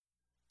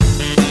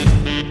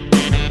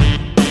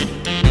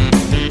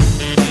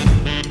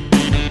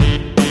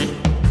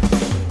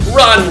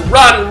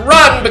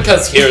run,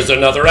 because here's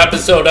another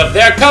episode of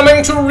They're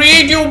Coming to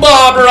Read You,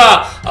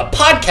 Barbara, a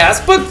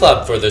podcast book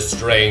club for the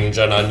strange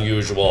and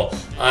unusual.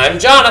 I'm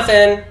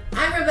Jonathan.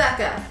 I'm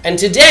Rebecca. And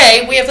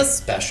today we have a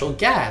special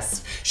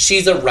guest.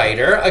 She's a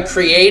writer, a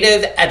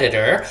creative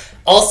editor,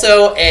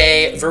 also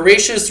a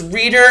voracious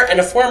reader, and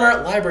a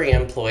former library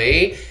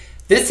employee.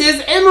 This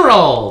is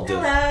Emerald.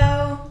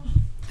 Hello.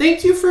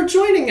 Thank you for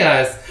joining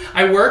us.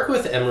 I work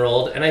with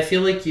Emerald, and I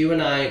feel like you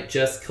and I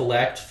just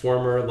collect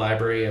former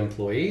library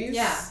employees.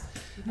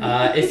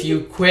 Yeah. If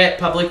you quit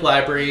public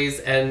libraries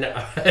and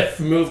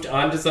have moved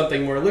on to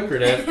something more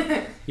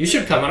lucrative, you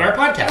should come on our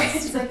podcast.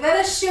 It's like, let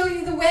us show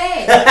you the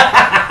way.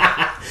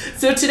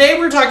 So today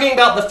we're talking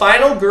about The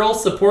Final Girl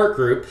Support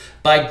Group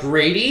by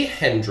Grady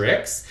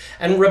Hendrix,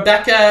 and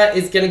Rebecca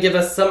is going to give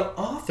us some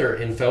author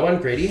info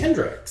on Grady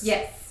Hendrix.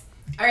 Yes.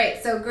 All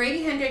right, so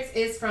Grady Hendrix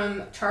is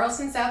from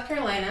Charleston, South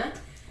Carolina,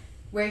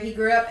 where he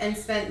grew up and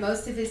spent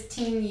most of his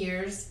teen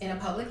years in a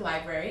public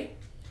library.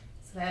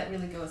 So that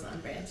really goes on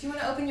brand. Do you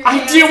want to open your can?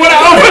 I do want to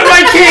open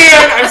my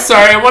can! I'm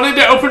sorry, I wanted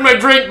to open my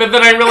drink, but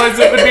then I realized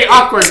it would be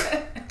awkward.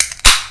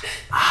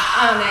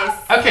 Oh,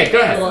 nice. Okay,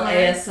 go ahead. A little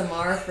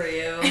ASMR for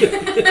you.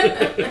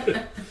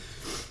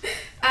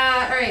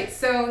 All right,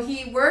 so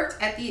he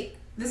worked at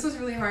this was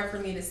really hard for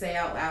me to say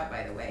out loud,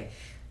 by the way.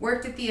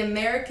 Worked at the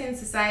American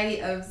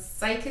Society of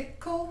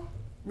Psychical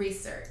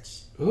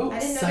Research. Ooh, I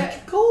didn't know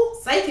psychical?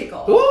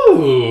 Psychical.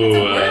 Ooh. That's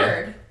a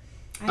word.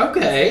 I don't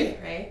Okay. say it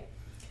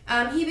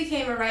right? He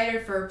became a writer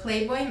for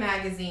Playboy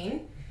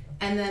magazine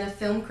and then a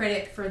film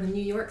critic for the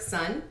New York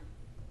Sun.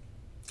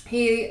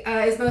 He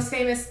is most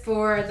famous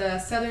for the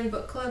Southern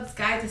Book Club's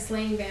Guide to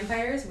Slaying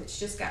Vampires, which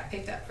just got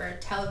picked up for a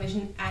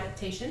television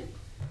adaptation.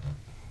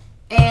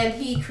 And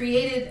he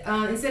created,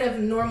 instead of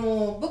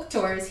normal book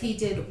tours, he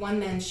did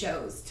one-man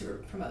shows to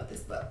promote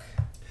this book.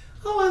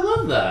 Oh, I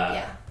love that.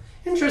 Yeah.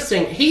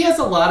 Interesting. He has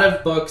a lot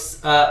of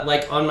books,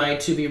 like on my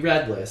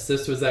to-be-read list.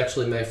 This was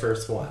actually my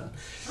first one.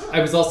 Oh.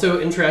 I was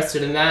also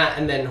interested in that,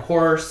 and then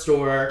Horror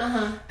Store,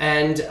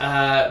 and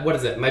what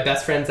is it? My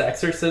Best Friend's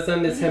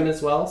Exorcism is him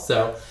as well,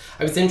 so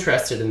I was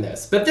interested in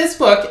this. But this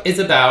book is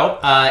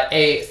about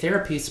a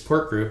therapy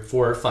support group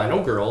for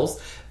final girls.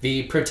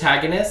 The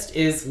protagonist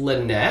is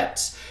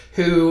Lynette,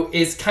 who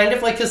is kind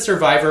of like a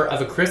survivor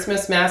of a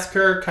Christmas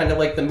massacre, kind of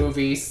like the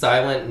movie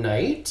Silent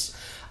Night.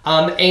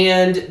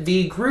 And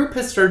the group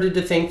has started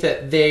to think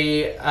that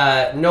they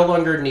no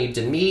longer need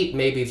to meet.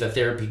 Maybe the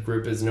therapy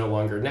group is no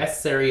longer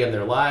necessary in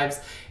their lives.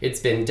 It's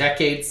been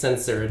decades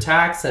since their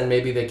attacks, and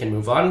maybe they can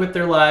move on with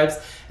their lives.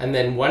 And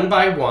then one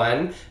by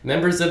one,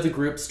 members of the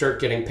group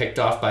start getting picked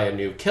off by a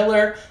new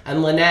killer,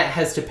 and Lynette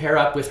has to pair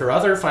up with her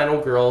other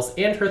final girls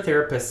and her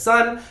therapist's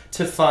son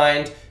to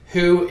find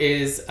who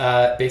is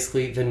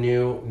basically the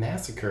new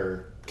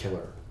massacre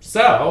killer.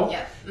 So,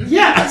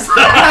 yes,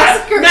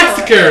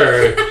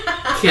 massacre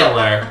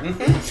killer.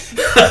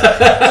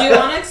 Do you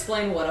want to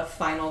explain what a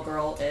final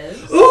girl is?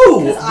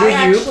 Ooh, because I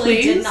actually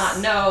please? did not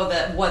know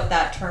what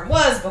that term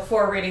was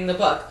before reading the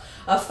book.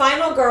 A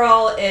final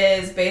girl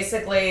is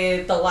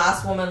basically the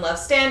last woman left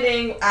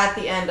standing at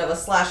the end of a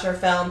slasher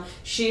film.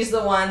 She's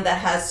the one that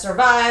has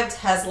survived,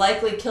 has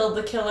likely killed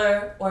the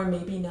killer, or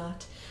maybe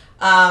not.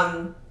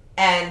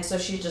 And so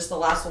she's just the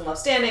last one left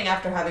standing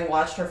after having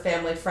watched her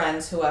family,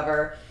 friends,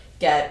 whoever,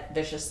 get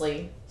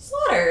viciously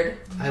slaughtered.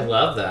 I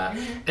love that.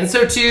 And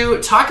so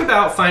to talk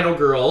about Final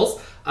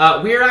Girls,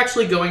 we're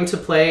actually going to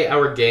play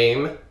our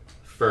game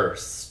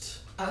first.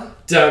 Oh.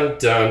 Dun,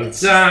 dun,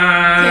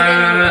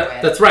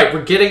 dun. That's right,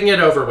 we're getting it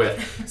over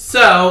with.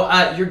 So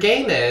your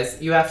game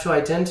is you have to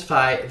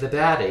identify the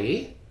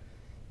baddie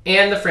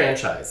and the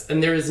franchise.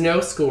 And there is no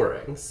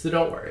scoring, so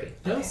don't worry.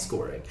 No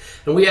scoring.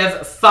 And we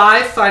have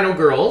 5 final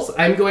girls.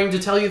 I'm going to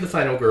tell you the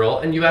final girl,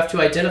 and you have to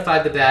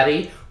identify the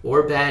baddie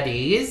or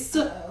baddies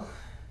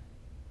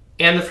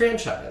and the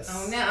franchise.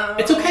 Oh, no.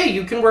 It's okay,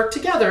 you can work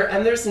together,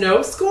 and there's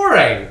no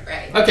scoring.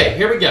 Right. Okay,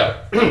 here we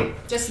go.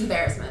 Just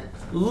embarrassment.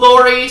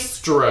 Laurie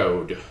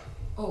Strode.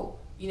 Oh,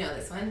 you know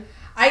this one.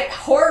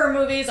 Horror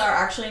movies are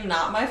actually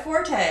not my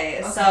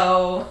forte,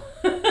 so...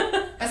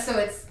 So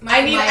it's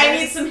I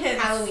need some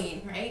hints.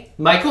 Halloween, right?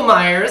 Michael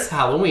Myers,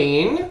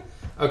 Halloween.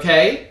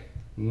 Okay.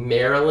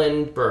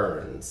 Marilyn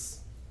Burns.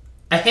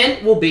 A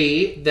hint will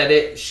be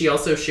that she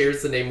also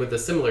shares the name with a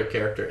similar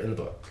character in the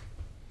book.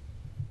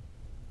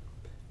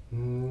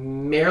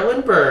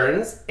 Marilyn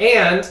Burns.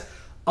 And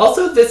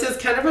also this is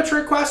kind of a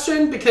trick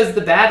question because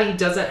the baddie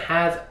doesn't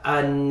have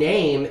a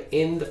name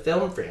in the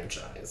film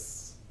franchise.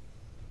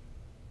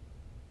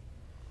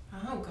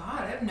 Oh,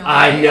 God, I have no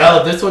I idea.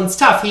 know, this one's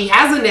tough. He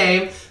has a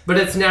name, but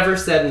it's never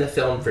said in the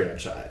film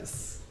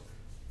franchise.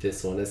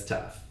 This one is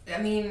tough. I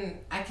mean,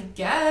 I could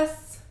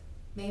guess.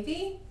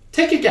 Maybe?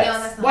 Take a guess. No,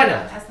 that's not Why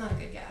not? That's not a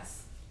good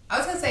guess. I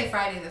was going to say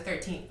Friday the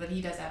 13th, but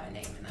he does have a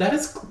name in that. That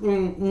is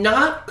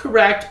not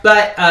correct,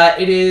 but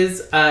it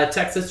is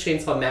Texas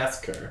Chainsaw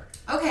Massacre.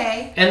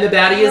 Okay. And the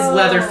baddie is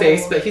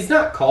Leatherface, but he's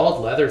not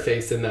called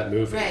Leatherface in that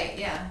movie. Right,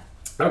 yeah.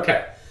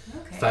 Okay.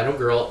 Final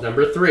girl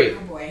number 3. Oh,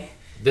 boy.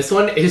 This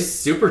one is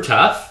super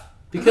tough.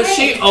 Because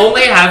she Right.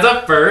 only has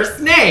a first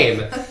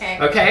name. Okay.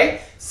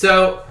 Okay?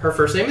 So, her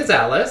first name is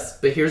Alice,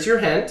 but here's your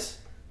hint.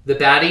 The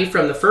baddie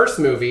from the first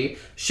movie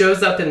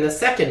shows up in the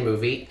second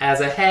movie as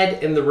a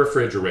head in the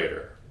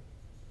refrigerator.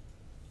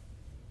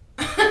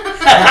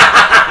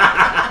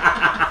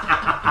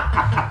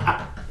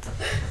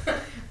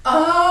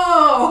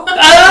 Oh!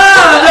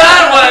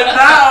 That one!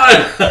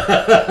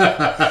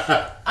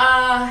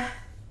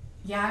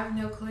 Yeah, I have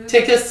no clue.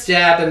 Take a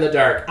stab in the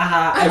dark.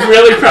 I'm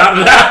really proud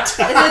of that. Is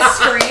it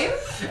Scream?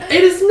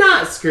 It is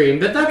not Scream,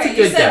 but that's Okay, a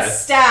good you said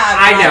guess. Stab.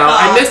 I know,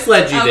 I thought-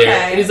 misled you there.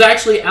 Okay. It is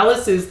actually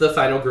Alice is the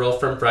final girl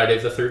from Friday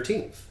the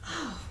 13th,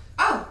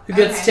 Oh, who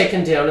gets okay.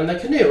 taken down in the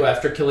canoe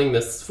after killing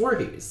Miss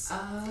Voorhees.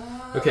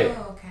 Oh, Okay.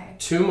 okay.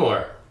 2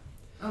 more.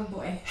 Oh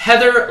boy.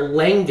 Heather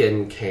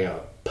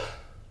Langenkamp.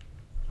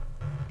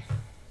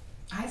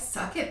 I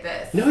suck at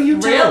this. No, you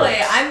don't. Really?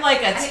 I'm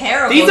like a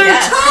terrible These are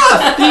guess.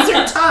 tough. These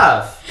are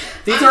tough.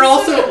 These are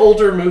also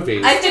older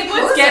movies. I think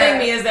what's Poser. getting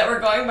me is that we're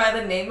going by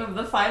the name of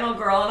the final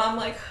girl, and I'm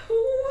like, who?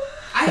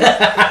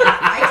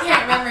 I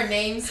can't remember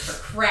names for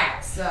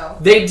crap, so.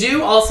 They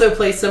do also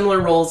play similar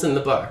roles in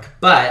the book.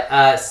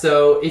 But,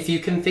 so if you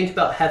can think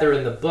about Heather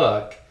in the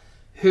book,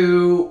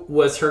 who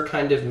was her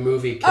kind of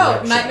movie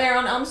connection? Oh, Nightmare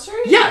on Elm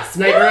Street? Yes,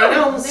 Nightmare on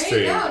Elm there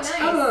Street. you go, nice.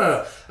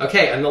 Oh.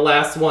 Okay, and the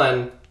last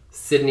one,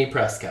 Sidney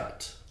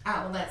Prescott.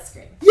 Oh, well, that's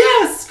Scream.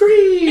 Yes,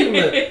 Scream!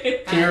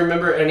 Can you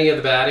remember any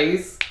of the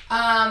baddies?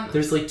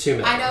 There's like 2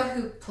 minutes. I know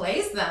who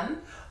plays them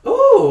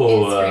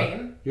Ooh. in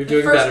Scream. You're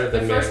doing better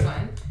than the me. first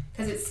one,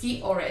 because it's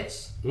Skeet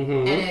Ulrich, Mm-hmm.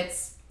 and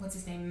it's, what's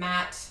his name,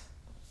 Matt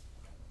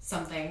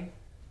something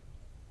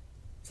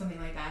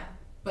like that.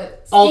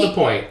 But All the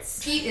points.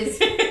 Skeet is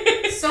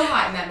so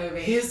hot in that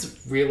movie. He's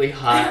really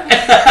hot.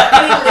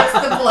 He licks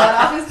the blood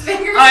off his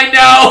fingers. I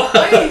know.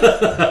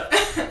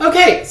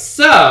 Okay,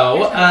 so There's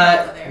no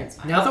problem there, it's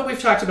fine. now that we've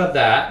talked about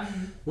that,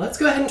 let's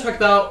go ahead and talk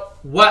about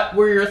what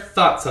were your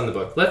thoughts on the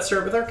book. Let's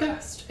start with our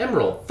cast.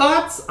 Emerald,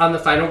 thoughts on the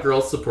Final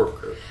Girls support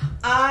group?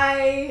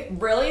 I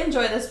really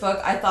enjoyed this book.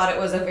 I thought it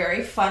was a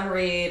very fun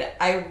read.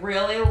 I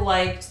really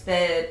liked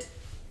that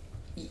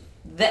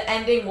the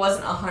ending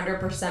wasn't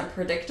 100%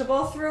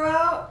 predictable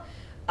throughout.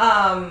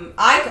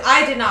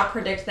 I did not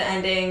predict the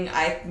ending.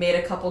 I made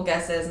a couple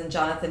guesses, and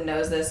Jonathan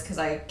knows this because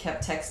I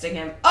kept texting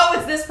him, oh,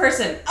 it's this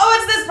person!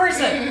 Oh, it's this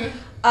person!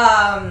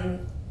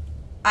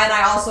 And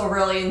I also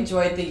really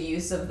enjoyed the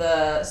use of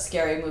the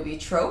scary movie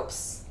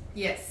tropes.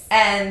 Yes.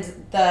 And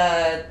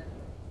the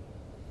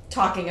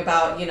talking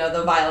about, you know,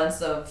 the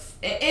violence of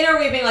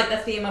interweaving like the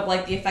theme of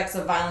like the effects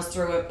of violence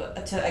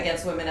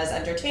against women as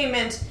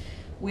entertainment,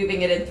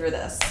 weaving it in through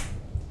this.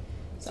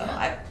 So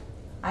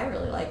I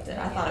really liked it.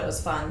 I thought it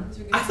was fun.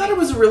 I thought it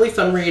was a really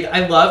fun read.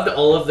 I loved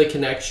all of the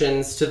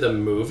connections to the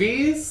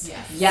movies.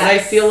 Yes. And I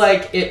feel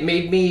like it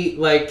made me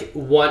like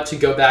want to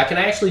go back, and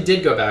I actually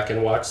did go back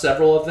and watch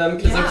several of them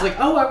because I was Yeah. like,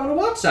 oh, I want to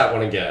watch that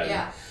one again.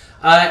 Yeah.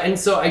 And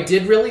so I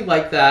did really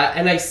like that,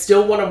 and I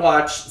still want to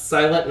watch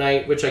Silent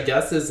Night, which I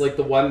guess is like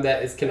the one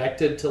that is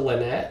connected to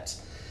Lynette.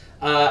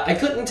 I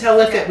couldn't tell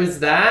if it was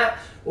that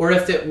or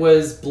if it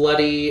was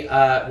Bloody,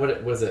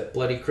 what was it?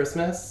 Bloody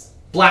Christmas?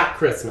 Black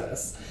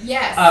Christmas.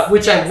 Yes.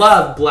 Which I Yes.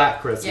 love Black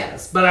Christmas.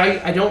 Yes. But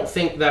I don't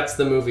think that's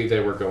the movie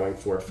they were going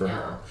for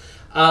No.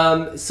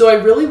 her. So I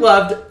really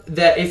loved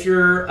that if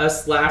you're a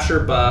slasher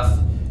buff,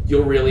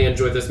 you'll really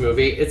enjoy this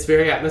movie. It's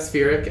very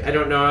atmospheric. I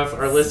don't know if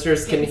our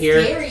listeners can It's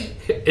hear. scary.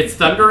 It's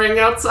thundering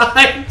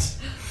outside.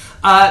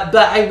 But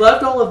I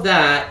loved all of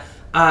that.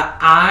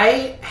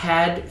 I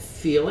had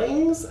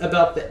feelings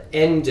about the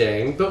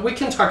ending, but we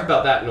can talk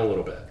about that in a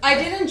little bit. I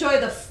did enjoy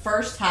the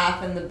first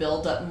half and the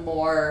build-up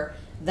more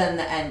than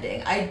the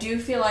ending. I do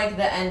feel like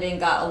the ending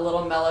got a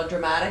little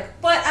melodramatic,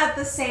 but at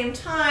the same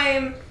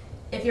time,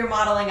 if you're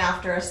modeling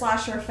after a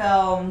slasher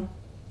film,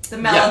 the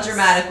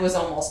melodramatic was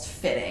almost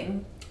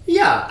fitting.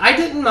 Yeah, I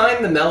didn't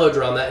mind the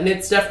melodrama, and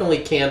it's definitely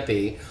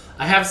campy.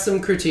 I have some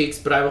critiques,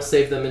 but I will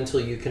save them until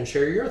you can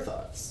share your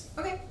thoughts.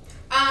 Okay.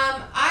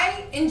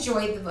 I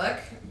enjoyed the book.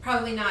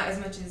 Probably not as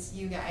much as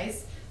you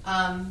guys.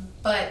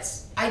 But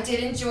I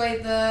did enjoy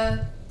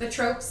the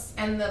tropes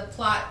and the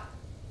plot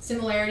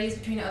similarities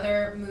between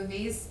other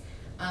movies.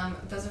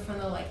 Those are from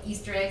the like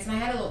Easter eggs, and I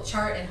had a little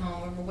chart at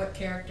home over what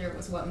character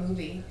was what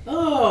movie.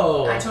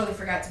 Oh. I totally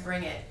forgot to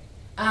bring it.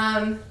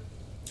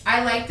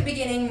 I liked the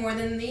beginning more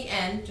than the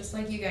end, just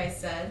like you guys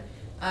said.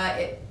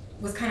 It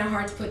was kind of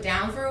hard to put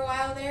down for a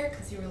while there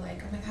because you were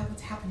like, oh my god,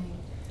 what's happening?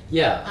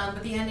 Yeah.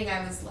 But the ending,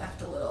 I was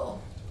left a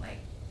little like,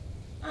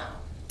 oh,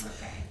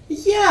 okay.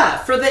 Yeah,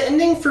 for the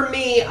ending for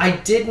me, I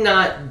did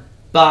not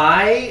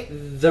buy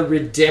the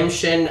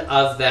redemption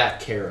of that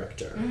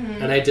character.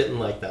 Mm-hmm. And I didn't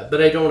like that,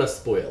 but I don't want to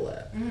spoil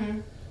it. Mm-hmm.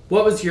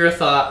 What was your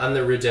thought on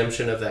the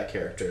redemption of that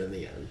character in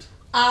the end?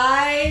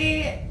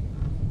 I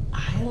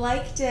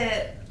liked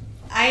it.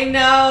 I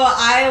know,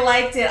 I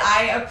liked it.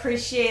 I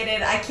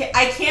appreciated. I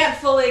can't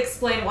fully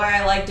explain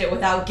why I liked it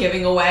without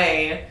giving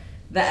away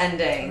the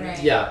ending.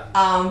 Right. Yeah.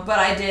 But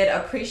I did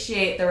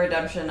appreciate the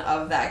redemption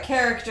of that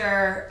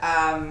character.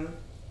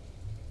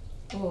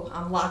 Ooh,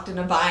 I'm locked in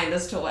a bind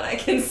as to what I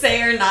can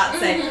say or not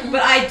say.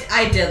 But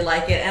I did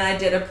like it, and I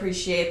did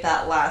appreciate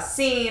that last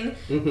scene.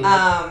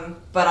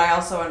 But I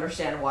also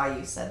understand why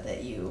you said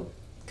that you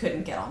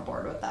couldn't get on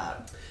board with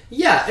that.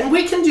 Yeah, and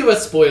we can do a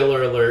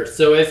spoiler alert.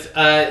 So if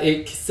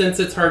since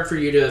it's hard for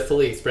you to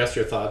fully express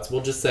your thoughts,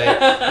 we'll just say,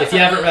 if you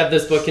haven't read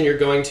this book and you're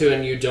going to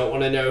and you don't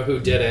want to know who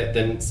did it,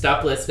 then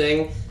stop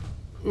listening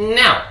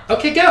now.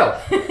 Okay, go.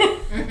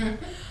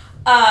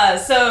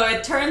 So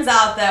it turns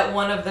out that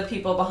one of the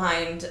people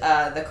behind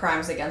the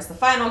crimes against the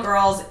Final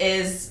Girls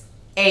is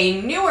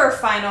a newer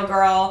Final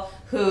Girl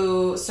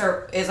who is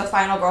a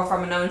Final Girl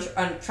from a known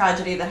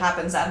tragedy that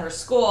happens at her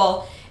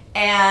school,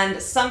 and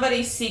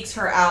somebody seeks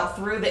her out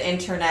through the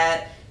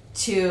internet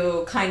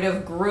to kind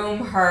of groom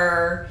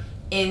her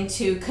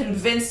into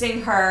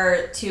convincing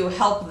her to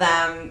help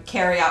them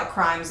carry out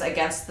crimes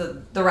against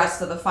the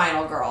rest of the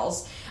Final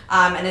Girls.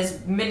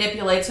 And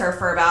manipulates her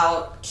for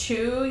about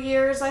 2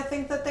 years, I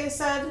think that they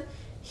said.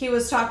 He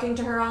was talking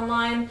to her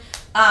online.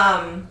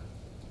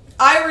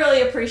 I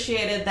really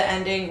appreciated the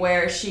ending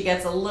where she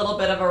gets a little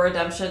bit of a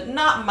redemption.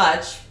 Not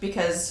much,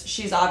 because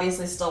she's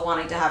obviously still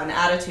wanting to have an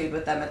attitude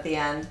with them at the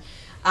end.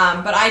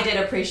 But I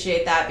did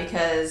appreciate that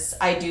because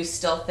I do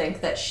still think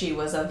that she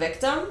was a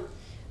victim.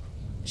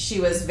 She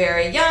was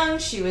very young.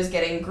 She was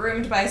getting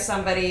groomed by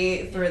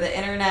somebody through the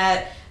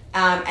internet.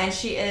 And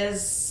she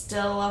is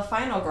still a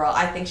Final Girl.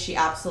 I think she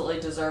absolutely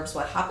deserves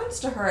what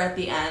happens to her at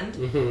the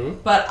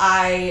end. But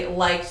I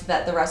liked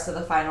that the rest of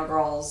the Final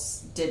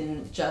Girls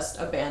didn't just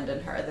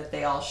abandon her, that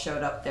they all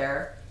showed up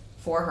there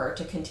for her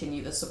to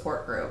continue the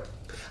support group.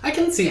 I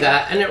can see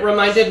that, and it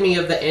reminded me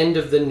of the end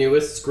of the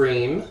newest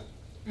Scream,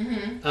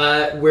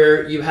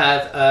 where you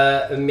have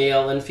a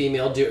male and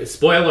female duo,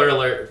 spoiler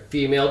alert,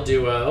 female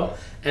duo,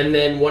 and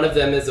then one of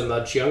them is a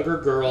much younger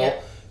girl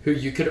who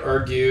you could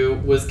argue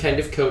was kind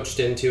of coached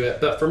into it.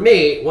 But for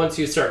me, once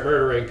you start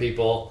murdering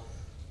people,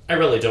 I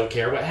really don't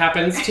care what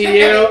happens to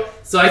you.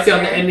 So I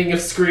found the ending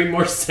of Scream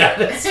more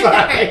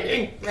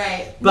satisfying.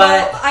 Right.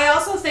 But I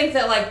also think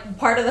that, like,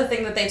 part of the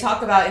thing that they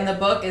talk about in the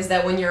book is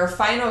that when you're a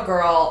Final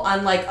Girl,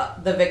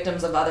 unlike the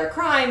victims of other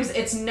crimes,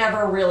 it's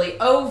never really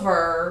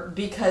over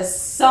because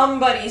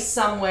somebody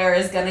somewhere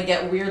is going to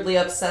get weirdly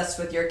obsessed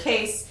with your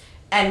case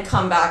and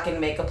come back and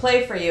make a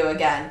play for you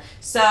again.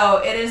 So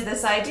it is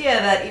this idea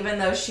that even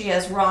though she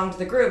has wronged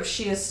the group,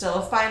 she is still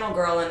a Final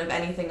Girl, and if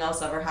anything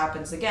else ever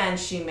happens again,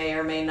 she may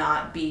or may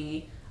not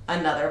be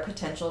another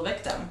potential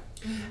victim.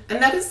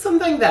 And that is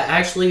something that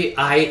actually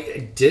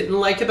I didn't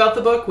like about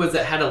the book, was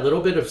it had a little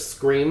bit of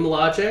Scream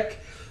logic,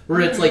 where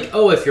it's like,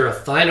 oh, if you're a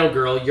Final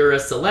Girl, you're a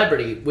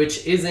celebrity,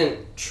 which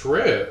isn't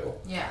true.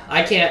 Yeah.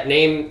 I can't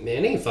name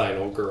any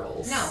Final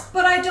Girls. No.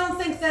 But I don't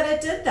think that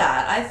it did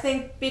that. I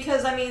think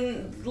because, I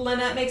mean,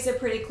 Lynette makes it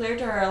pretty clear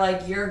to her,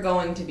 like, you're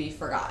going to be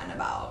forgotten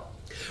about.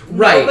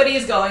 Right.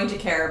 Nobody's going to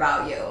care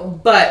about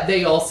you. But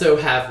they also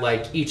have,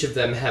 like, each of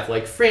them have,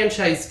 like,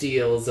 franchise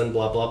deals and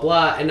blah, blah,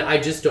 blah. And I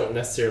just don't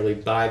necessarily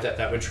buy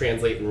that would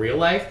translate in real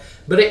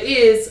life. But it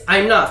is,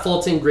 I'm not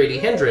faulting Grady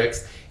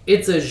Hendrix,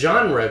 it's a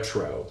genre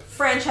trope.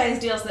 Franchise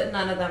deals that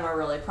none of them are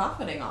really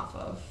profiting off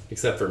of.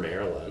 Except for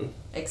Marilyn.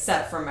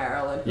 Except for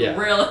Marilyn,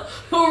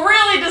 who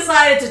really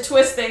decided to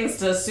twist things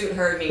to suit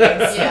her needs.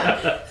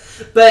 Yeah.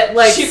 But,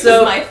 like, she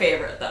so... was my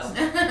favorite, though.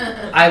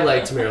 I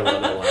liked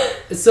Marilyn a lot.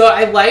 So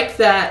I like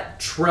that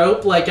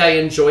trope, like, I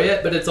enjoy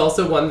it, but it's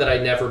also one that I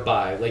never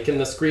buy. Like, in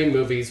the Scream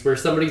movies, where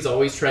somebody's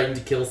always trying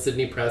to kill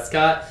Sidney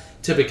Prescott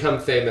to become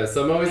famous.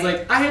 I'm always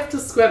like, I have to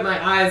squint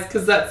my eyes,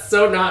 because that's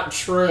so not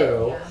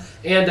true. Yeah.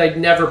 And I'd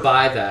never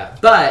buy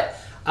that. But,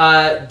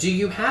 do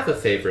you have a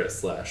favorite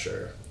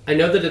slasher? I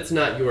know that it's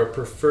not your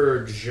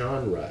preferred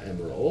genre,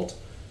 Emerald.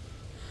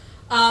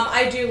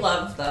 I do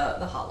love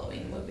the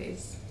Halloween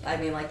movies. I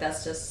mean, like,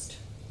 that's just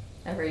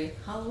every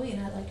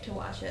Halloween I like to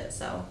watch it,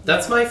 so.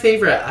 That's my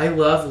favorite. I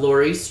love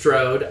Laurie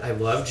Strode. I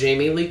love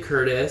Jamie Lee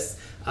Curtis,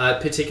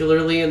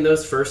 particularly in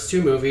those first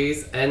two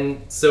movies.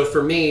 And so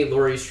for me,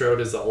 Laurie Strode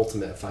is the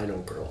ultimate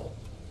Final Girl.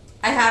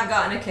 I have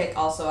gotten a kick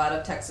also out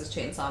of Texas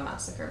Chainsaw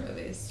Massacre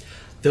movies.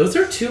 Those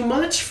are too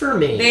much for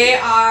me. They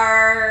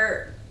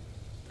are...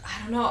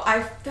 I don't know.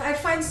 I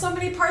find so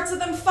many parts of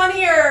them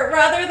funnier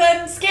rather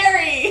than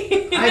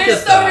scary. They're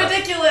so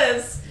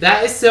ridiculous.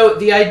 That is so...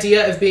 The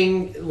idea of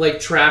being, like,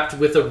 trapped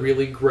with a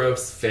really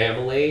gross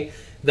family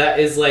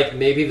that is, like,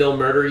 maybe they'll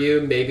murder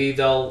you, maybe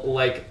they'll,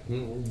 like,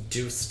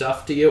 do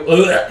stuff to you.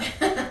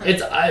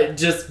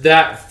 It's just...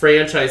 That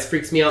franchise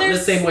freaks me out in the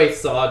same way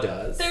Saw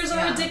does. There's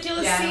a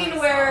ridiculous scene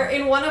where,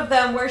 in one of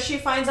them, where she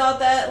finds out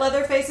that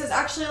Leatherface is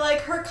actually,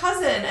 like, her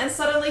cousin, and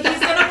suddenly he's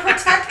gonna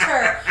protect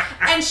her.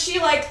 And she,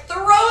 like,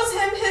 throws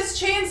him his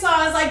chainsaw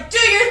and is like, do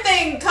your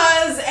thing,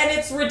 cuz! And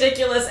it's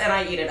ridiculous, and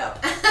I eat it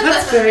up.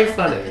 That's very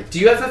funny. Do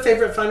you have a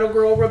favorite Final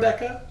Girl,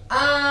 Rebecca?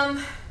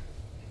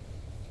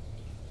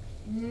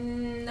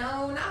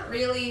 No, not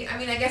really. I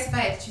mean, I guess if I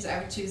had to choose, I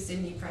would choose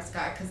Sidney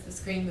Prescott because the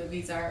Scream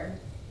movies are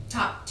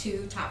top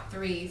 2, top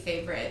 3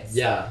 favorites.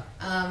 Yeah.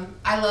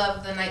 I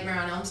love the Nightmare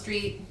on Elm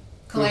Street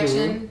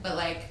collection, but,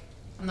 like,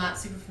 I'm not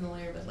super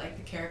familiar with like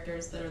the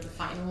characters that are the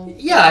final.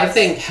 Yeah, I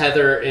think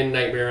Heather in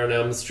Nightmare on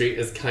Elm Street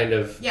is kind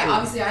of... Yeah,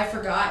 obviously I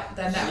forgot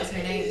that was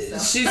her name. So.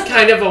 She's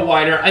kind of a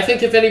whiner. I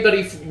think if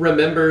anybody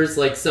remembers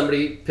like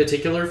somebody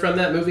particular from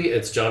that movie,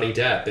 it's Johnny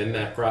Depp in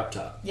that crop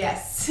top.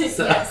 Yes.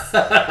 So. Yes.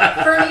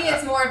 For me,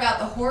 it's more about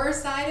the horror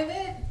side of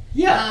it.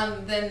 Yeah.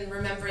 Than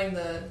remembering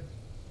the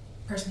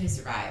person who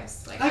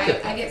survives. Like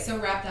I get so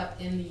wrapped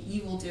up in the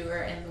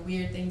evildoer and the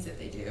weird things that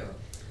they do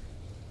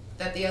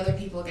that the other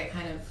people get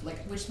kind of like,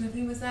 which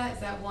movie was that? Is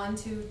that 1,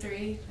 2,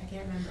 3? I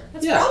can't remember.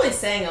 That's probably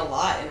saying a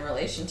lot in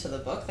relation to the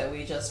book that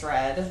we just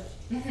read.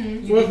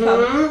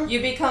 Mm-hmm.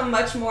 You become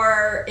much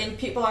more,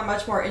 people are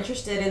much more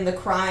interested in the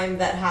crime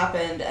that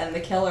happened and the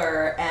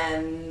killer,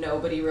 and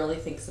nobody really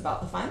thinks about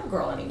the final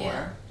girl anymore.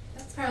 Yeah.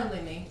 That's probably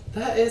me.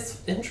 That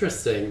is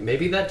interesting.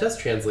 Maybe that does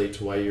translate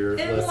to why you're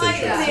less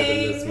interested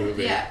in this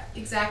movie. Yeah,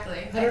 exactly.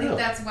 I don't think know.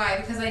 that's why,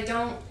 because I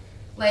don't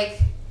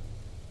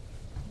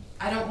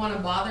want to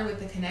bother with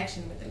the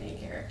connection with the main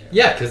character.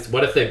 Yeah, because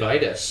what if they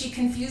bite it? She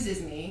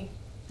confuses me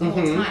the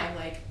whole time.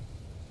 Like,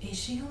 is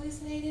she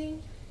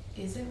hallucinating?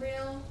 Is it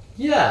real?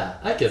 Yeah,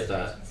 I get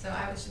that. So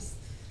I was just...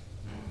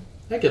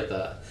 I get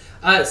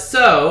that.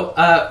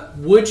 So,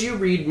 would you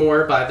read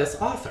more by this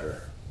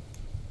author?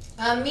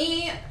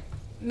 Me,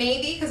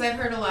 maybe, because I've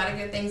heard a lot of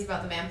good things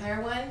about the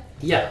vampire one.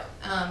 Yeah.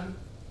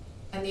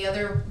 And the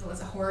other, what was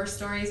it, horror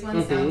stories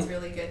one sounds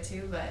really good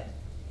too, but...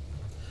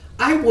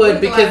 I would,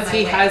 because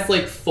he has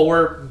like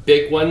 4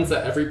 big ones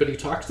that everybody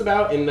talks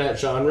about in that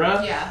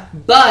genre. Yeah.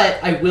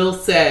 But I will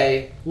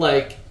say,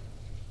 like,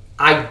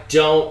 I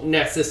don't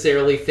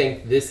necessarily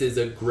think this is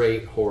a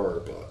great horror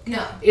book.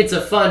 No. It's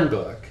a fun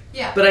book.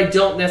 Yeah. But I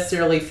don't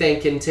necessarily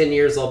think in 10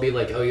 years I'll be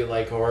like, oh, you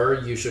like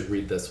horror? You should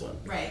read this one.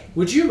 Right.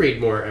 Would you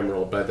read more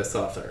Emerald by this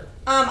author?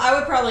 I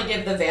would probably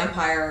give the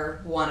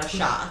vampire one a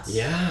shot.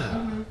 Yeah.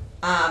 Mm-hmm.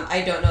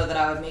 I don't know that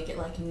I would make it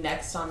like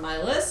next on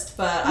my list,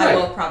 but Right. I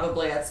will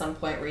probably at some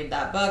point read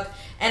that book.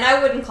 And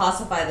I wouldn't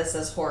classify this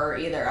as horror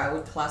either. I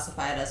would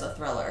classify it as a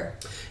thriller.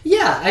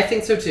 Yeah, I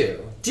think so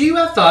too. Do you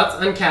have thoughts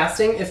on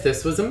casting if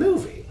this was a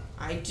movie?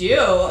 I do.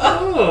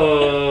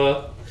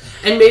 Oh.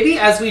 And maybe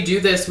as we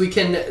do this, we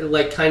can,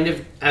 like, kind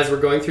of, as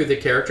we're going through the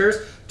characters,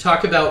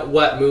 talk about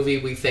what movie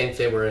we think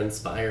they were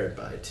inspired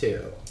by,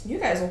 too. You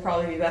guys will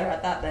probably be better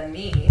at that than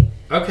me.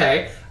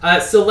 Okay,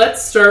 so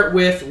let's start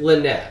with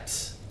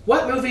Lynette.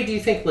 What movie do you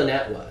think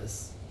Lynette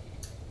was?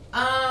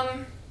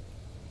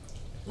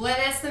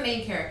 Lynette's the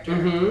main character.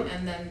 Mhm.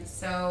 And then,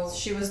 so...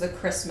 She was the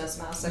Christmas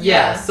massacre.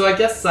 Yeah, so I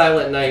guess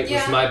Silent Night was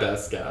Yeah. my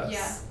best guess.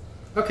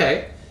 Yeah.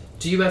 Okay.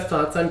 Do you have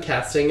thoughts on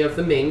casting of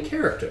the main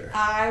character?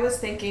 I was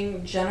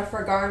thinking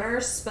Jennifer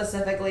Garner,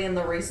 specifically in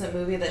the recent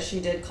movie that she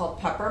did called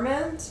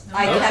Peppermint.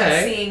 I kept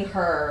Okay. seeing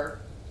her,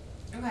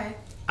 Okay.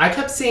 I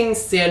kept seeing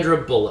Sandra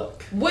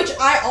Bullock. which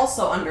I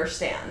also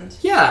understand.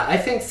 Yeah, I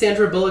think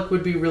Sandra Bullock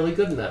would be really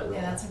good in that role.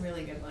 Yeah, that's a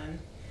really good one.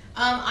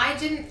 I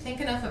didn't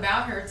think enough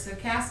about her to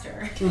cast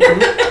her.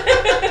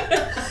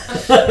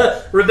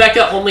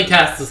 Rebecca only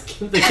casts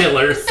the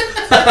killers.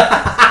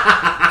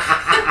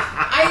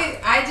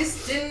 I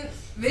just didn't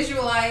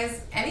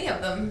visualize any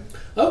of them.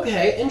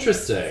 Okay,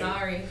 interesting.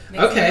 Sorry.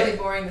 Makes Okay. me really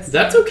boring this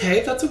That's time.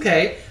 okay, that's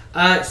okay.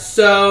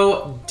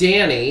 So,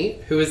 Danny,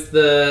 who is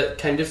the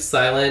kind of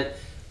silent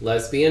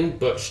lesbian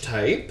butch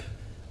type,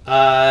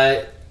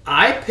 I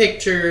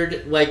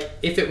pictured, like,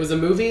 if it was a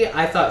movie,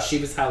 I thought she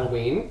was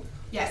Halloween.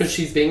 Yes. Because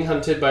she's being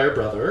hunted by her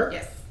brother,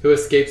 Yes. who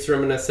escapes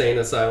from an insane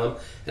asylum.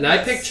 And I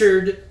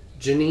pictured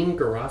Janine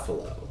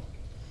Garofalo.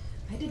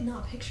 I did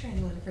not picture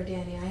anyone for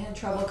Danny. I had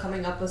trouble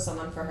coming up with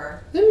someone for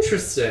her.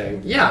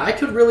 Interesting. Yeah, I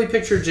could really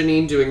picture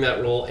Janine doing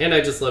that role, and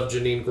I just love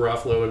Janine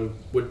Garofalo and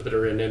would put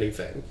her in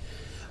anything.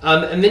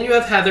 And then you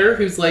have Heather,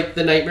 who's like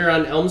the Nightmare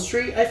on Elm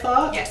Street, I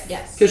thought. Yes.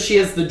 Yes. Because she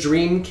has the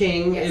Dream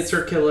King Yes. is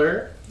her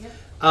killer. Yep.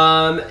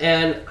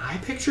 And I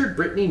pictured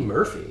Brittany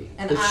Murphy.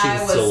 And if she I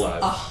was was still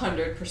alive.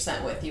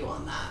 100% with you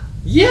on that.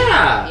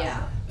 Yeah!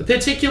 Yeah.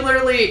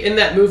 Particularly in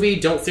that movie,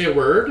 Don't Say a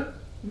Word,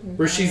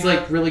 where she's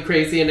like really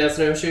crazy and has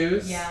no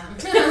shoes. Yeah.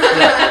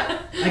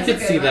 I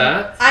could see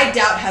that. I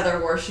doubt Heather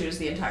wore shoes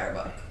the entire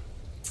book.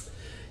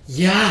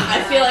 Yeah.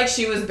 I feel like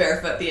she was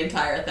barefoot the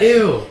entire thing.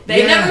 Ew.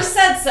 They yeah. never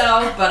said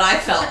so, but I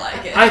felt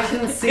like it. I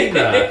can see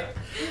that.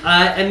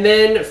 And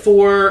then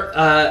for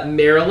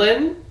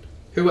Marilyn,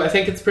 who I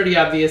think it's pretty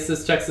obvious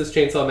is Texas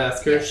Chainsaw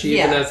Massacre. She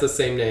even Yeah. has the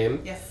same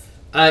name. Yes.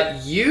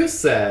 You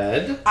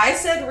said... I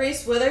said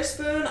Reese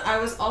Witherspoon. I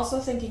was also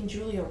thinking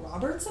Julia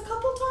Roberts a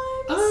couple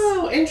times.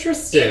 Oh,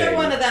 interesting. Either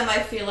one of them I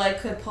feel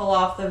like could pull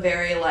off the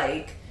very,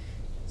 like,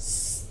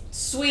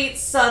 sweet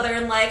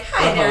southern, like,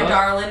 hi there,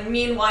 darling.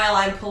 Meanwhile,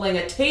 I'm pulling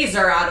a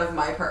taser out of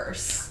my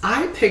purse.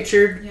 I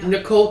pictured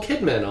Nicole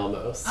Kidman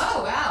almost.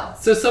 Oh, wow.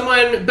 So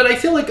someone... But I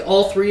feel like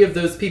all 3 of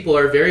those people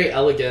are very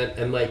elegant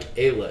and, like,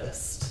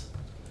 A-list.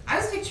 I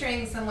was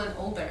picturing someone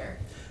older.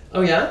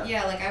 Oh, yeah?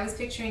 Yeah, like I was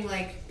picturing,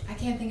 like, I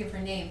can't think of her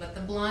name, but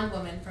the blonde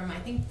woman from, I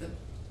think, the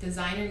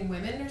Designing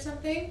Women or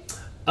something.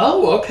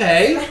 Oh,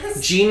 okay.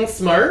 Jean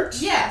Smart?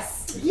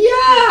 Yes. Yeah!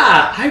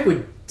 I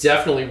would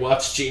definitely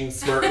watch Jean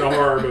Smart in a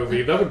horror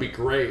movie. That would be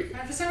great.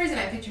 For some reason,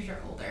 I pictured her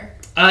older.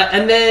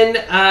 And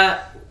then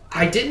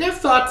I didn't have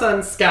thoughts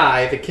on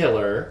Sky, the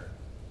killer.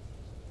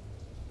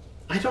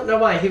 I don't know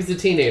why. He was a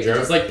teenager. I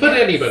was like, put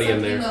anybody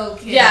in there.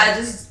 Kid. Yeah,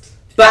 just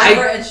but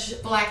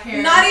average. Black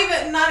hair.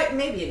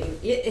 Maybe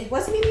it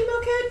wasn't he an emo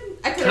kid?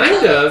 I couldn't Kind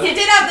tell. of. He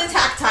did have the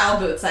tactile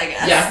boots, I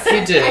guess. Yes,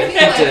 he did. I He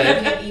feel like did.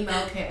 he'd be an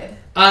emo kid.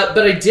 But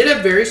I did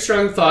have very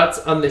strong thoughts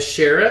on the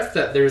sheriff,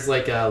 that there's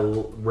like a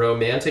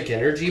romantic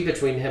energy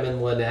between him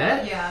and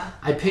Lynette. Yeah.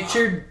 I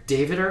pictured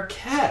David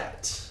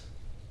Arquette.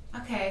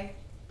 Okay.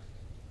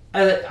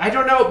 I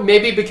don't know,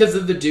 maybe because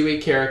of the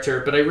Dewey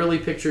character, but I really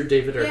pictured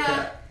David Arquette.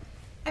 Yeah.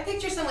 I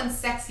picture someone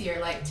sexier,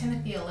 like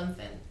Timothy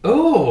Olyphant.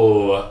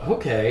 Oh,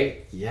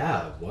 okay.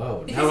 Yeah,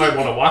 whoa. Because Now I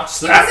want to watch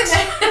He that. wasn't,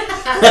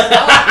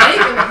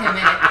 with him in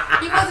it.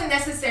 He wasn't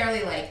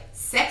necessarily, like,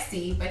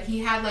 sexy, but he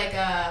had, like,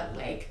 a,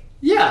 like,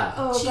 Yeah.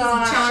 cheesy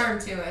charm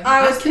to him.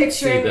 I was can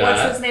see picturing, that.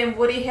 what's his name,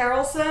 Woody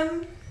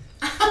Harrelson?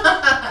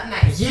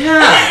 Nice.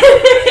 Yeah.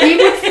 He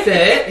would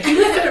fit. He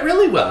would fit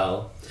really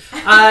well.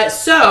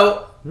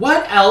 So,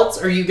 what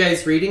else are you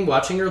guys reading,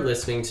 watching, or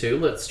listening to?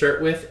 Let's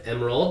start with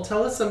Emerald.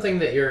 Tell us something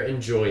that you're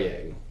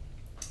enjoying.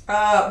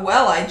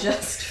 Well, I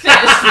just finished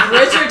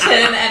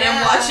Bridgerton and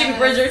am watching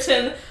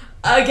Bridgerton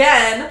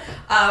again.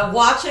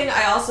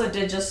 I also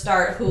did just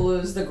start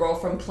Hulu's The Girl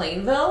from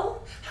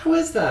Plainville. How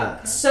is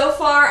that? So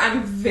far,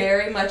 I'm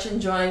very much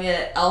enjoying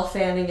it. Elle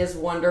Fanning is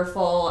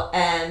wonderful,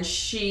 and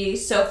she,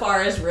 so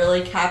far, is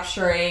really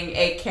capturing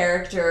a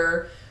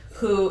character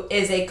who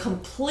is a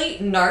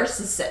complete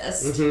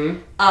narcissist,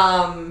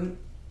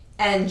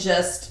 and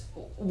just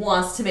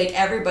wants to make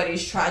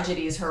everybody's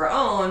tragedies her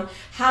own.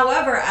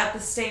 However, at the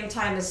same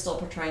time, is still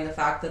portraying the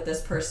fact that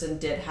this person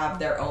did have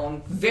their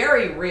own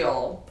very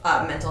real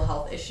mental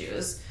health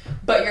issues,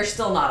 but you're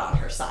still not on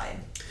her side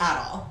at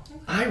all.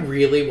 I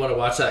really want to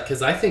watch that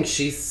because I think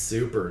she's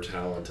super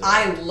talented.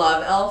 I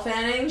love Elle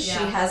Fanning. She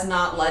Yeah. has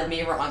not led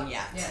me wrong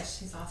yet. Yeah,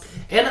 she's awesome.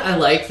 And I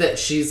like that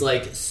she's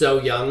like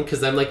so young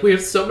because I'm like, we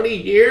have so many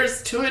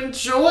years to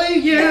enjoy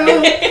you.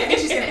 I think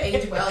she's gonna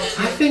age well,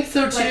 too. I think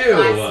so too.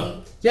 Like, classy.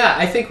 Yeah,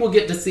 I think we'll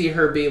get to see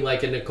her be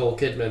like a Nicole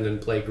Kidman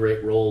and play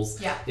great roles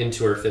Yeah.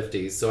 into her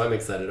 50s. So I'm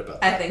excited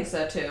about I that. think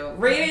so too.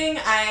 Reading,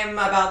 I'm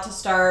about to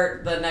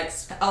start the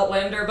next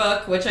Outlander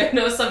book, which I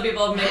know some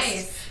people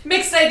have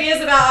mixed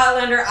ideas about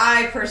Outlander.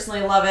 I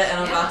personally love it, and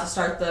I'm about to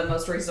start the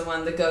most recent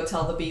one, The Go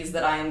Tell the Bees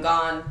That I Am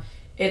Gone.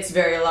 It's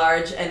very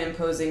large and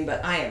imposing,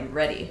 but I am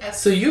ready.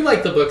 So you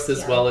like the books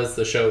as well as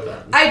the show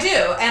then? I do,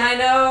 and I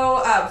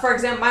know, for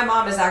example, my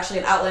mom is actually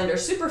an Outlander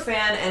super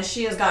fan, and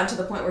she has gotten to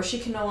the point where she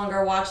can no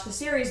longer watch the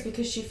series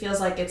because she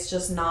feels like it's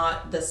just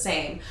not the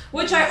same.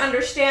 Which I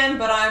understand,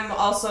 but I'm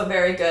also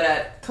very good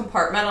at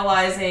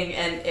compartmentalizing,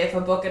 and if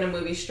a book and a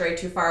movie stray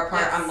too far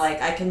apart, I'm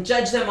like, I can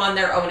judge them on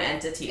their own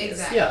entities.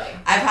 Exactly. Yeah.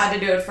 I've had to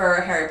do it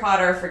for Harry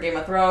Potter, for Game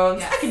of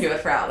Thrones. Yes. I can do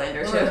it for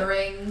Outlander, Lord of the too.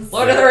 Rings.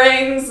 Lord of the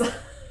Rings.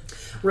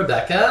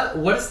 Rebecca,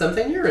 what is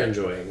something you're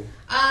enjoying?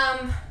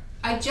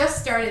 I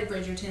just started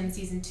Bridgerton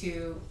season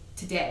 2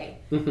 today,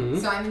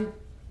 so I'm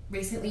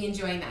recently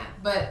enjoying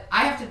that. But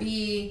I have to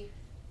be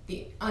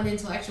the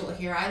unintellectual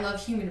here. I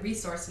love Human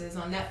Resources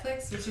on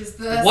Netflix, which is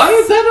the... Why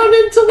is that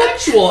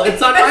unintellectual?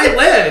 It's on my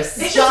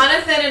list.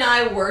 Jonathan and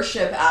I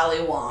worship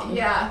Ali Wong.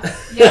 Yeah,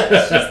 she's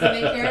the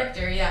main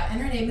character,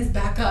 and her name is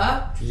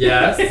Becca.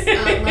 Yes.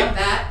 Love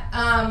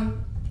that.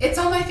 It's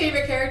all my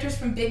favorite characters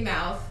from Big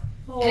Mouth.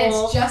 And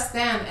it's just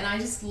them, and I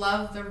just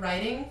love the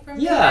writing from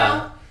Big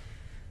Mouth.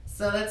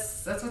 So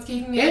that's what's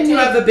keeping me. And you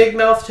have the big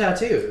mouth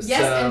tattoos.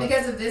 Yes, so. and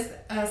because of this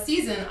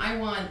season, I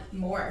want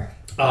more.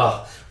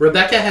 Oh,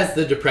 Rebecca has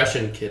the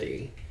Depression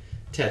Kitty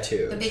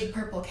tattoo. The big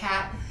purple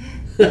cat.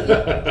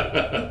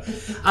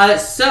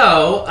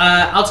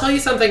 I'll tell you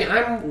something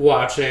I'm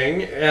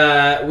watching,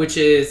 which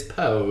is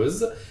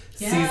Pose.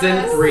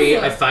 Season 3.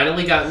 I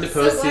finally got into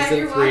Pose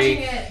season 3.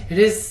 It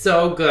is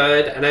so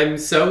good, and I'm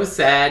so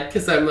sad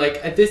because I'm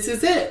like, this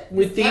is it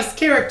with these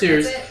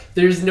characters.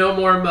 There's no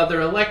more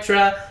Mother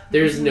Electra.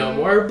 There's no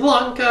more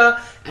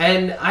Blanca.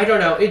 And I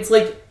don't know. It's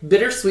like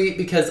bittersweet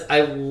because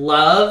I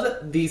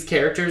love these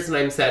characters and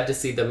I'm sad to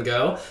see them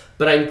go.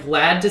 But I'm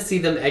glad to see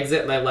them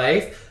exit my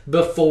life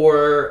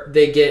before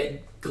they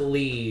get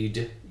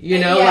gleed. You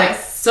know, like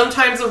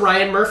sometimes a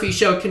Ryan Murphy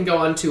show can go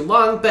on too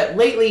long, but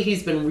lately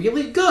he's been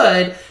really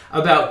good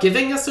about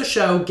giving us a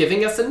show,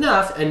 giving us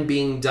enough, and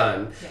being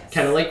done. Yes.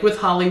 Kind of like with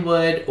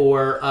Hollywood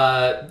or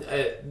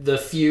the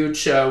Feud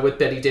show with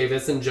Bette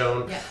Davis and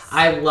Joan. Yes.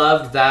 I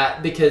loved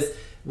that because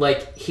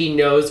like he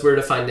knows where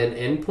to find an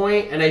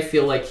endpoint, and I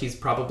feel like he's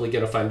probably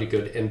going to find a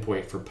good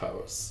endpoint for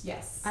Pose.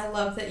 Yes. I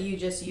love that you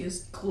just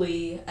used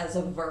glee as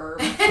a verb.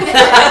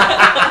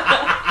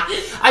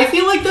 I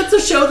feel like that's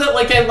a show that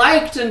like I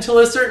liked until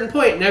a certain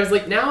point, and I was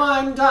like, now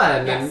I'm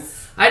done, and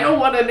I don't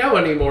want to know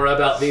anymore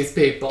about these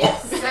people.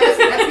 Yes.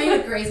 That's me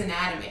with Grey's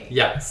Anatomy.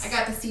 Yes. I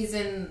got to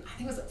season, I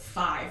think it was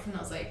 5, and I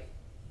was like,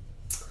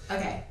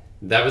 okay.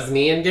 That was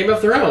me in Game of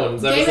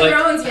Thrones. Game of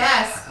Thrones,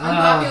 yes.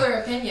 Unpopular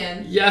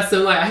opinion. Yes,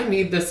 I'm like, I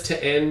need this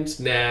to end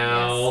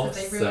now. Yes,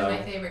 because they ruined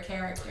my favorite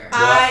character.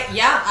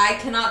 I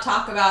cannot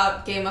talk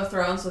about Game of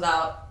Thrones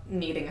without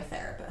needing a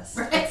therapist.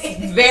 Right.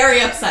 It's very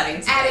upsetting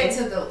to me. Add it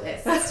to the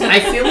list. I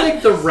feel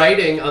like the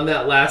writing on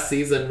that last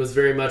season was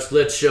very much,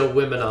 let's show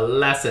women a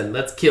lesson.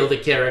 Let's kill the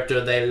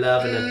character they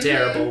love in a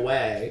terrible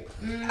way.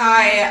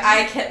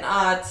 I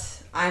cannot.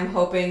 I'm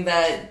hoping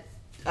that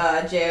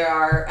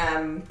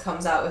J.R.R.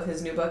 comes out with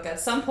his new book at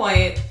some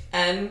point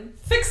and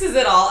fixes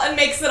it all and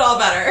makes it all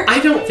better. I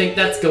don't think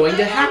that's going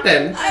to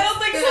happen. I don't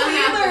think so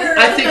either.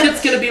 I think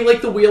it's going to be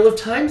like the Wheel of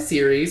Time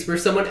series where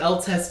someone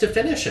else has to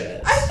finish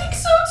it. I think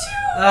so too.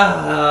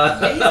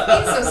 He's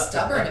being so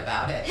stubborn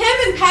about it. Him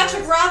and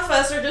Patrick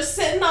Rothfuss are just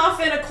sitting off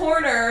in a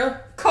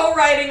corner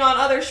co-writing on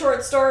other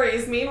short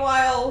stories.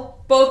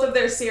 Meanwhile, both of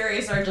their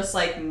series are just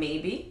like,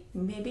 maybe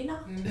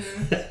not.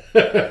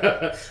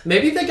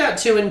 Maybe they got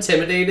too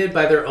intimidated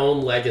by their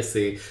own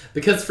legacy.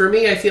 Because for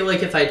me, I feel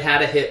like if I'd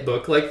had a hit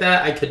book like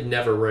that, I could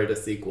never write a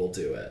sequel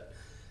to it.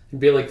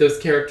 I'd be like, those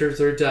characters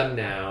are done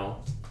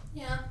now.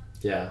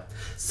 Yeah.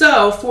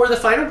 So, for the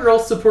Final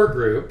Girls support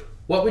group,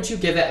 what would you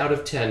give it out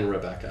of 10,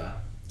 Rebecca?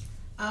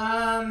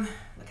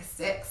 Like a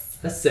 6.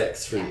 A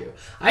 6 for you.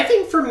 I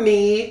think for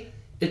me,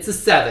 it's a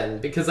 7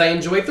 because I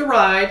enjoyed the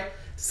ride.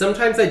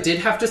 Sometimes I did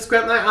have to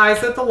squint my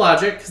eyes at the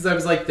logic because I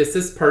was like, this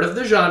is part of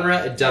the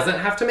genre. It doesn't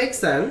have to make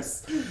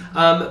sense.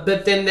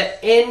 But then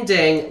the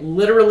ending,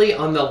 literally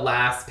on the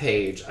last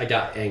page, I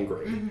got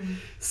angry.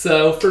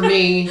 So for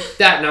me,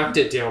 that knocked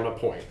it down a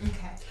point.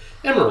 Okay.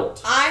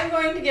 Emerald. I'm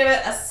going to give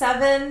it a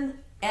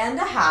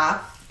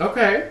 7.5.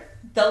 Okay.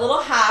 The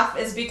little half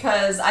is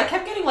because I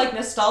kept getting like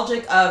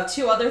nostalgic of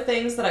 2 other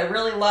things that I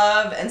really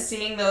love, and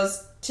seeing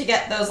those to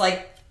get those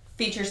like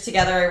features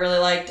together I really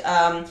liked.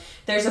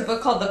 There's a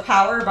book called The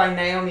Power by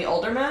Naomi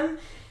Alderman.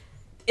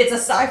 It's a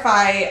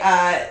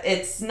sci-fi,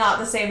 it's not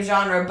the same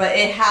genre, but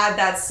it had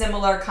that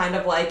similar kind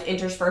of like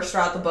interspersed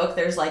throughout the book.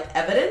 There's like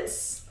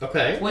evidence.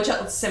 Okay. Which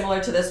is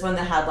similar to this one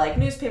that had like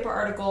newspaper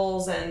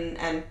articles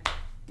and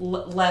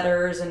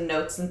letters and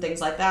notes and things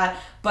like that.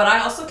 But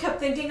I also kept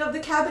thinking of The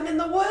Cabin in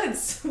the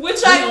Woods, which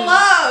I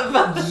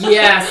love.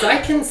 Yes, I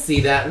can see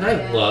that, and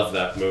I love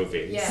that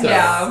movie. Yeah.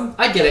 So,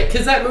 I get it,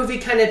 because that movie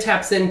kind of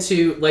taps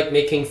into, like,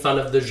 making fun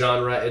of the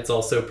genre it's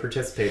also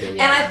participating in.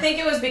 And I think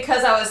it was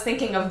because I was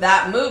thinking of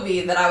that movie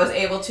that I was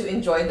able to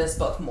enjoy this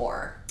book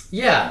more.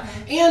 Yeah,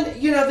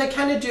 and, you know, they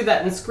kind of do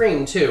that in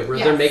Scream, too, where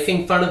they're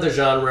making fun of the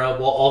genre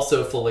while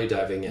also fully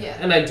diving in. Yeah.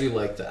 And I do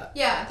like that.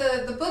 Yeah,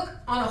 the book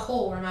on a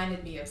whole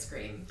reminded me of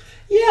Scream.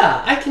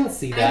 Yeah, I can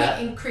see that.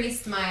 And it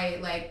increased my,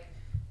 like,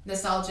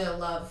 nostalgia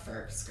love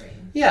for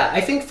Scream. Yeah,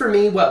 I think for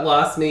me, what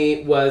lost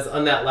me was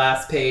on that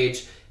last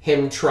page,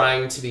 him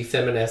trying to be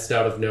feminist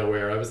out of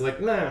nowhere. I was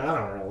like,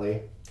 nah, I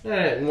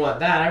didn't want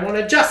that. I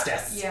wanted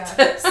justice. Yeah.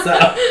 So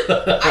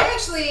I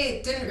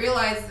actually didn't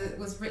realize that it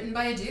was written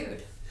by a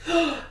dude.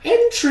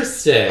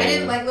 Interesting. I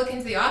didn't look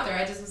into the author.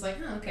 I just was like,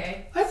 oh,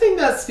 okay. I think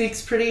that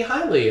speaks pretty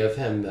highly of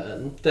him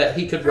then. That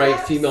he could write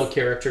female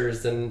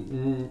characters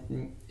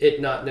and it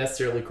not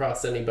necessarily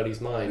cross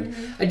anybody's mind.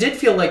 I did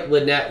feel like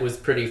Lynette was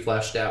pretty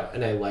fleshed out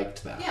and I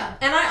liked that. Yeah.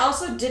 And I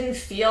also didn't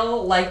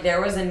feel like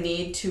there was a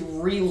need to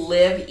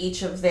relive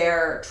each of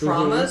their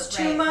traumas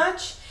too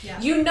much. Yeah.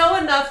 You know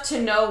enough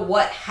to know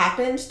what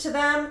happened to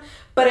them,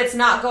 but it's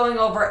not going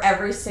over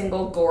every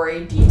single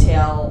gory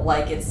detail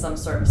like it's some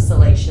sort of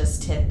salacious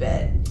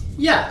tidbit.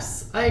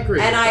 Yes, I agree.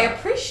 And I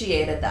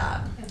appreciated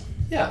that.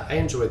 Yeah, I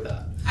enjoyed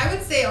that. I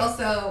would say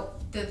also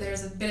that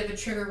there's a bit of a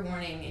trigger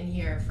warning in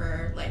here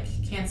for like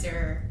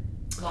cancer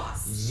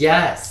loss.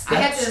 Yes,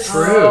 that's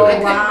true. I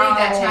couldn't read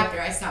that chapter.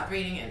 I stopped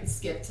reading it and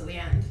skipped to the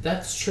end.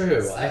 That's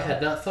true. So, I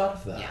had not thought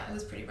of that. Yeah, it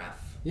was pretty rough.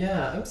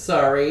 Yeah, I'm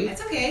sorry.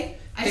 That's okay.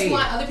 I just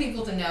want other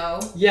people to know.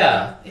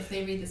 Yeah. If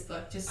they read this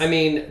book, just. I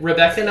mean,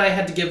 Rebecca and I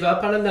had to give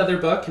up on another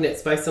book, and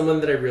it's by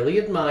someone that I really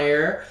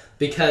admire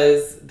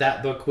because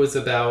that book was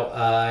about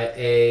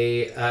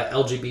a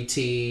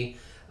LGBT.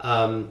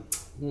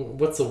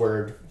 What's the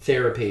word?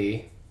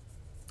 Therapy.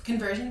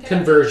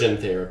 Conversion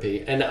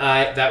therapy. And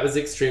that was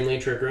extremely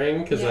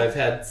triggering because I've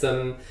had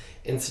some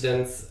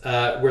incidents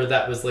where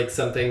that was like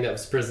something that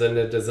was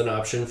presented as an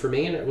option for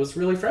me, and it was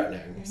really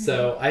frightening.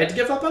 So I had to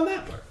give up on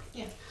that book.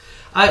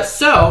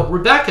 So,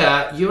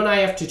 Rebecca, you and I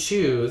have to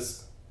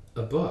choose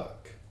a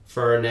book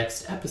for our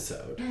next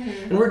episode.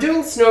 And we're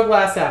doing Snow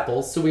Glass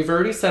Apples, so we've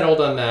already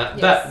settled on that,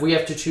 but we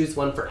have to choose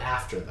one for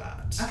after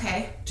that.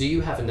 Okay. Do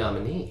you have a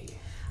nominee?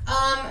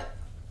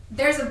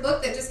 There's a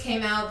book that just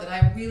came out that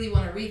I really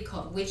want to read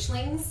called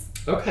Witchlings.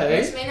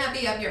 Okay. Which may not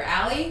be up your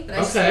alley, but I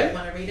just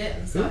want to read it.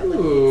 And so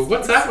Ooh,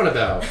 what's that one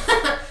about?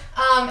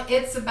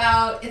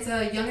 It's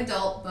a young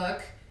adult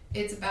book.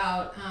 It's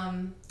about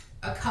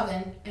a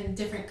coven and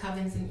different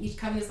covens, and each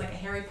coven is like a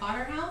Harry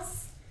Potter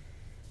house.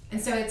 And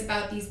so it's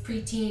about these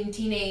preteen,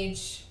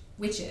 teenage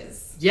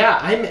witches. Yeah,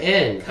 I'm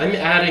in. I'm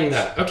adding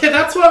that. Okay,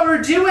 that's what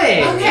we're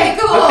doing. Okay,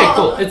 cool. Okay,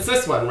 cool. It's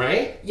this one,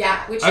 right?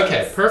 Yeah, Witchlings.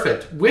 Okay,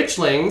 perfect.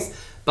 Witchlings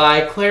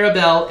by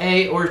Claribel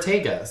A.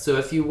 Ortega. So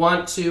if you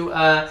want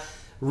to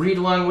read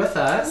along with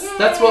us. Yay!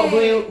 That's what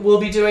we'll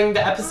be doing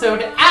the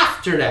episode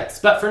after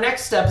next. But for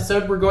next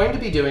episode, we're going to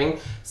be doing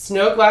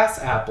Snow Glass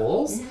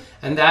Apples,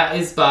 and that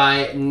is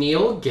by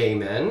Neil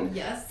Gaiman.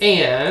 Yes.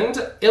 And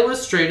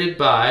illustrated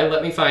by,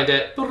 let me find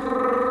it.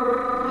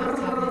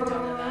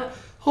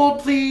 Hold,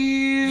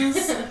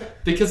 please.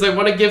 Because I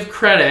want to give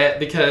credit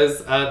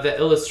because the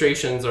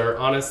illustrations are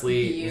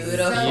honestly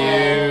beautiful.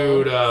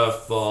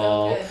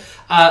 So good.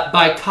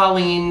 By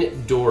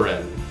Colleen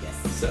Doran.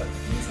 Yes. So.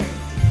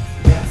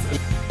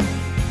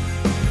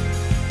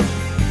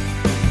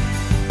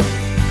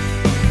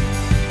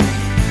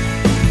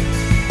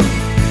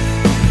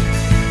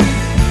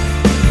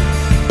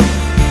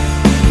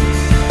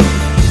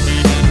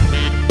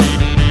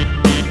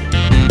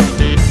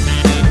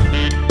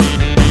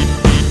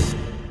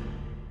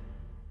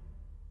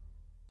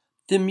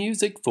 The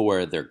music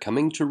for They're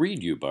Coming to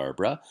Read You,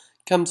 Barbara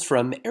comes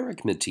from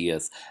Eric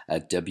Matthias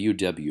at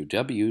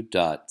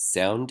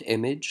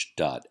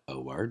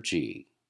www.soundimage.org.